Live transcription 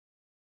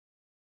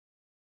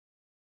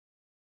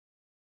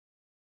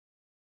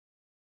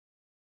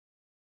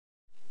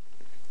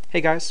Hey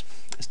guys,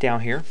 it's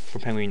down here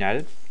from Penguin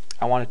United.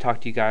 I want to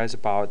talk to you guys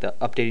about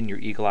updating your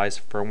Eagle Eyes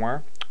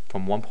firmware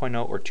from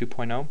 1.0 or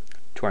 2.0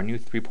 to our new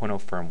 3.0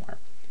 firmware.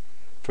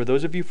 For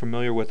those of you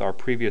familiar with our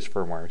previous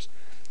firmwares,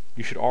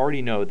 you should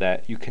already know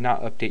that you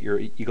cannot update your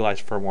Eagle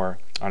Eyes firmware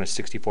on a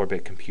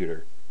 64-bit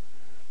computer.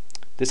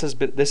 This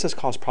has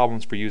caused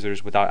problems for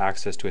users without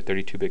access to a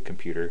 32-bit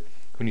computer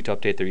who need to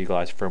update their Eagle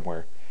Eyes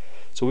firmware.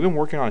 So we've been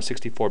working on a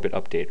 64-bit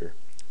updater.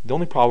 The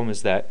only problem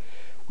is that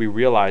we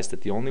realized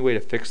that the only way to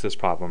fix this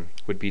problem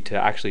would be to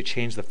actually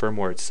change the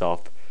firmware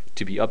itself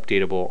to be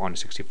updatable on a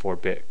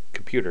 64-bit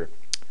computer.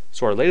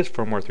 So our latest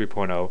firmware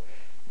 3.0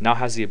 now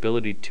has the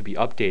ability to be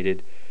updated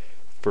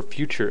for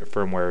future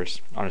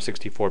firmwares on a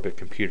 64-bit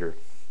computer.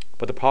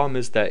 But the problem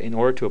is that in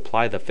order to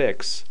apply the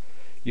fix,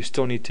 you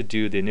still need to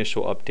do the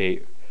initial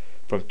update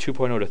from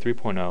 2.0 to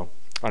 3.0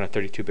 on a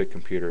 32-bit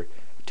computer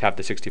to have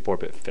the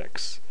 64-bit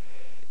fix.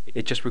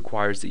 It just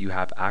requires that you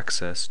have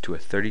access to a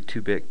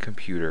 32-bit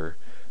computer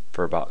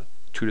for about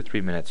 2 to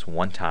 3 minutes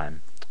one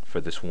time for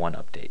this one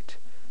update.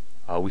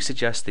 We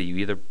suggest that you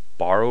either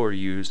borrow or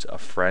use a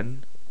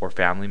friend or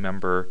family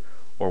member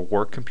or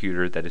work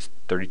computer that is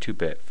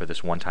 32-bit for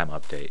this one-time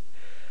update.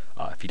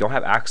 If you don't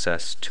have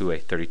access to a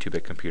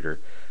 32-bit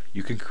computer,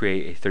 you can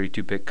create a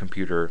 32-bit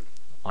computer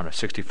on a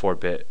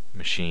 64-bit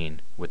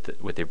machine with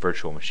a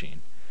virtual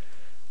machine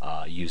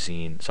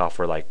using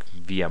software like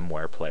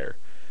VMware Player,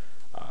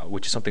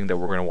 which is something that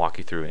we're going to walk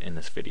you through in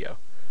this video.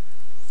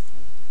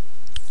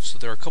 So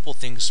there are a couple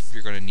things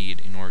you're going to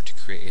need in order to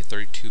create a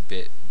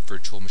 32-bit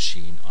virtual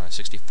machine on a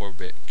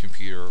 64-bit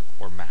computer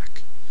or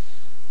Mac.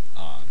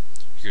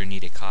 You're going to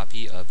need a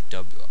copy of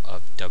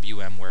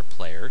VMware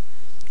Player,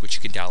 which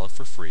you can download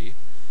for free,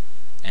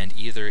 and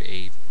either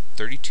a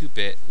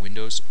 32-bit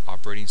Windows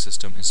operating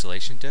system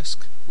installation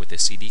disk with a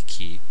CD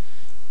key,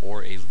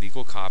 or a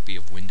legal copy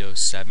of Windows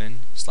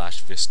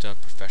 7/Vista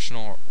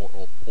Professional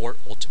or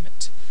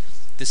Ultimate.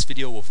 This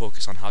video will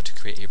focus on how to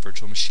create a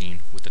virtual machine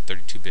with a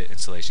 32-bit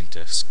installation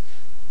disk.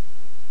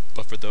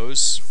 But for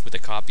those with a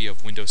copy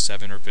of Windows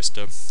 7 or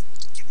Vista,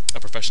 a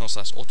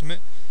Professional/Ultimate,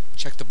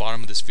 check the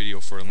bottom of this video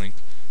for a link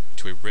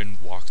to a written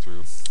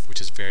walkthrough, which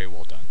is very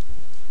well done.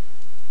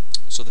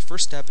 So the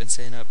first step in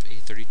setting up a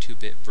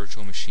 32-bit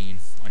virtual machine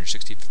on your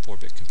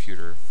 64-bit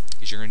computer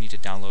is you're going to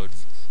need to download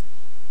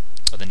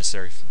the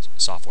necessary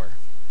software.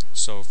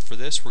 So for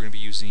this, we're going to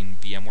be using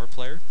VMware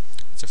Player.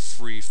 It's a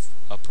free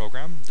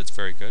program that's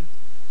very good.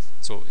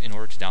 So in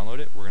order to download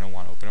it, we're going to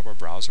want to open up our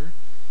browser,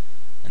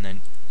 and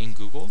then in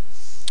Google,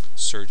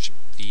 search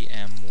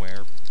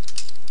VMware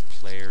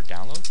Player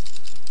download,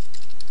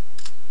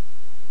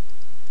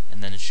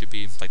 and then it should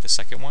be like the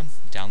second one,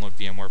 download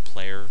VMware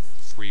Player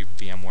free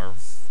VMware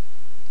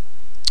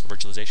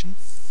virtualization.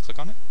 Click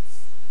on it.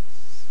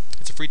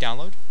 It's a free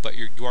download, but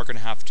you are going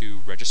to have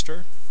to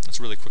register. It's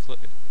a really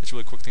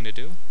quick thing to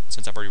do.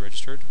 Since I've already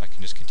registered, I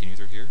can just continue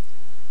through here.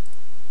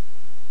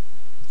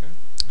 Okay,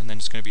 and then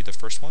it's going to be the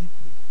first one,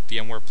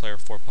 VMware Player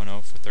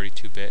 4.0 for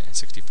 32-bit and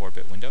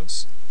 64-bit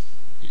Windows.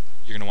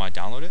 You're going to want to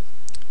download it,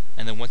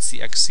 and then once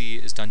the XC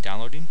is done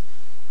downloading,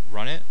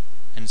 run it,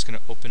 and it's going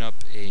to open up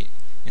a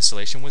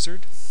installation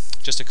wizard.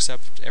 Just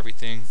accept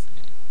everything,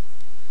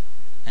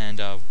 and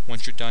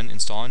once you're done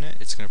installing it,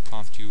 it's going to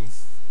prompt you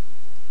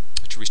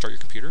to restart your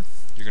computer.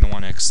 You're going to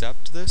want to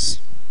accept this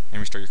and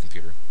restart your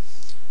computer.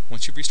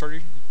 Once you've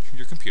restarted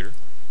your computer,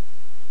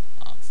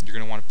 you're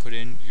going to want to put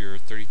in your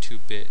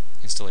 32-bit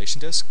installation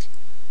disk,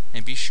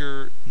 and be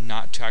sure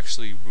not to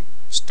actually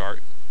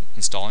start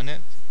installing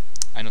it.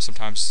 I know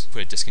sometimes you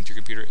put a disk into your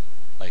computer,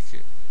 like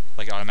it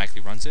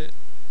automatically runs it.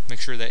 Make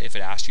sure that if it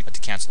asks you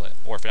to cancel it,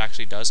 or if it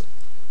actually does,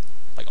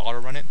 like auto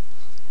run it,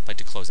 like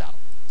to close out.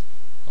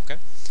 Okay.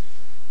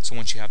 So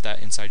once you have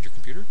that inside your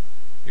computer,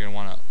 you're going to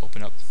want to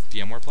open up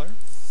VMware Player.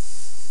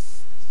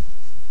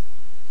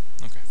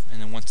 Okay.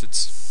 And then once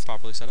it's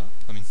properly set up,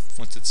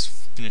 once it's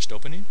finished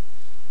opening,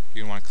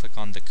 you're going to want to click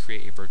on the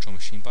Create a Virtual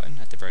Machine button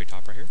at the very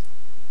top right here.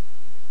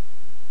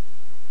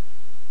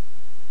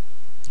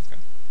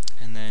 Okay.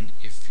 And then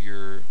if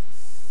your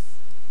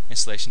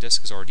installation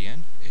disk is already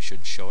in, it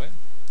should show it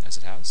as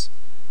it has.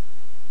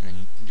 And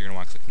then you're going to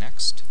want to click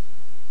Next.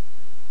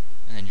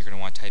 And then you're going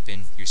to want to type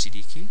in your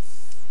CD key.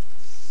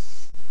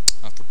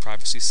 For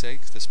privacy's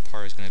sake, this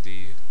part is going to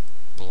be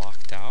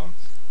blocked out.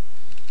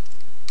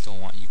 Don't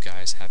want you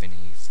guys having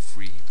a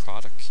free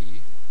product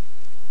key.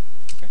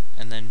 Okay.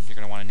 And then you're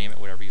going to want to name it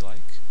whatever you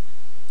like.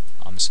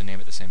 I'm just going to name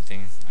it the same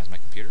thing as my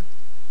computer.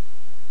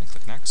 And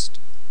click Next.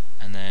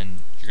 And then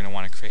you're going to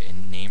want to create a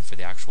name for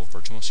the actual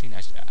virtual machine.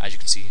 As you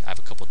can see, I have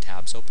a couple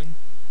tabs open.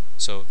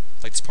 So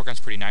this program's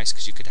pretty nice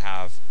because you could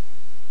have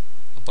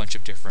a bunch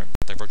of different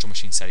virtual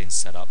machine settings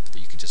set up that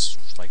you can just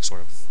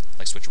sort of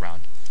switch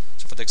around.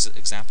 So for this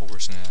example, we're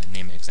just going to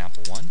name it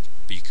Example 1,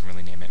 but you can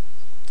really name it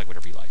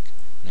whatever you like.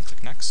 And then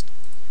click Next.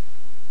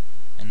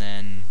 And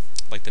then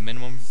the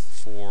minimum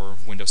for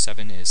Windows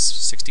 7 is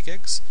 60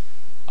 gigs.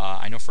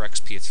 I know for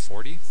XP it's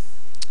 40.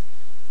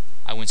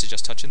 I wouldn't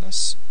suggest touching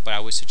this, but I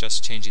would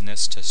suggest changing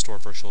this to store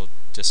virtual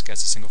disk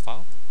as a single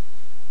file.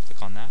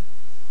 Click on that,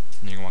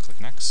 and then you're going to want to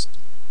click Next,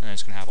 and then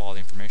it's going to have all the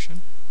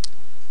information.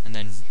 and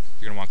then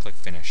you're going to want to click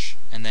Finish,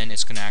 and then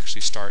it's going to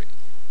actually start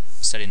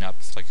setting up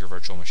like your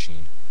virtual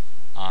machine.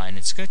 And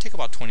it's going to take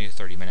about 20 to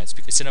 30 minutes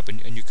because it's setting up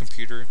a new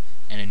computer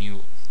and a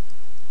new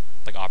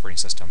like operating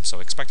system. So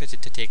expect it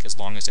to take as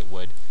long as it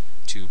would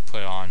to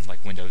put on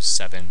like Windows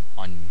 7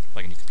 on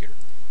like a new computer.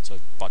 So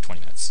about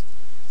 20 minutes.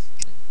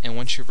 And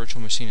once your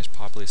virtual machine is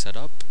properly set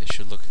up, it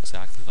should look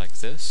exactly like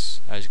this.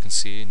 As you can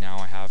see, now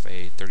I have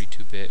a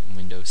 32-bit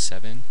Windows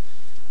 7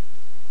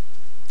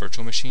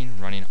 virtual machine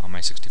running on my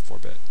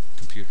 64-bit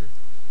computer.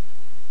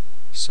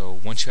 So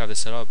once you have this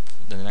set up,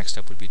 then the next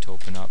step would be to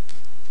open up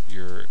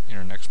your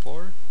Internet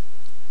Explorer,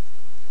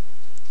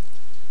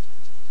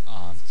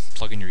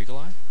 plug in your Eagle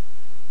Eye.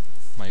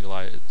 My Eagle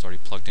Eye is already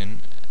plugged in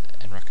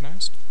and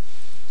recognized.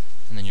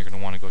 And then you're going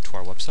to want to go to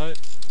our website.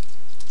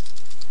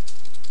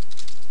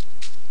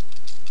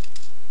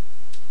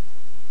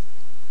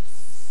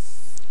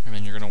 And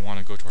then you're going to want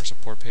to go to our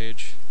support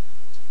page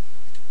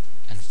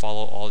and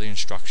follow all the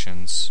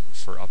instructions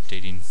for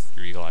updating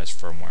your Eagle Eye's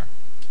firmware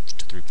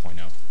to 3.0.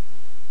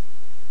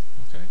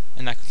 Okay,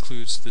 and that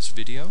concludes this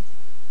video.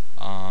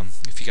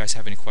 If you guys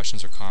have any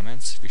questions or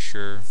comments, be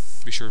sure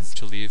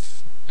to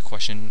leave a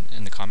question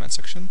in the comment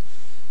section,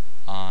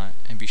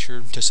 and be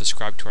sure to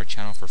subscribe to our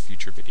channel for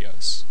future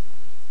videos.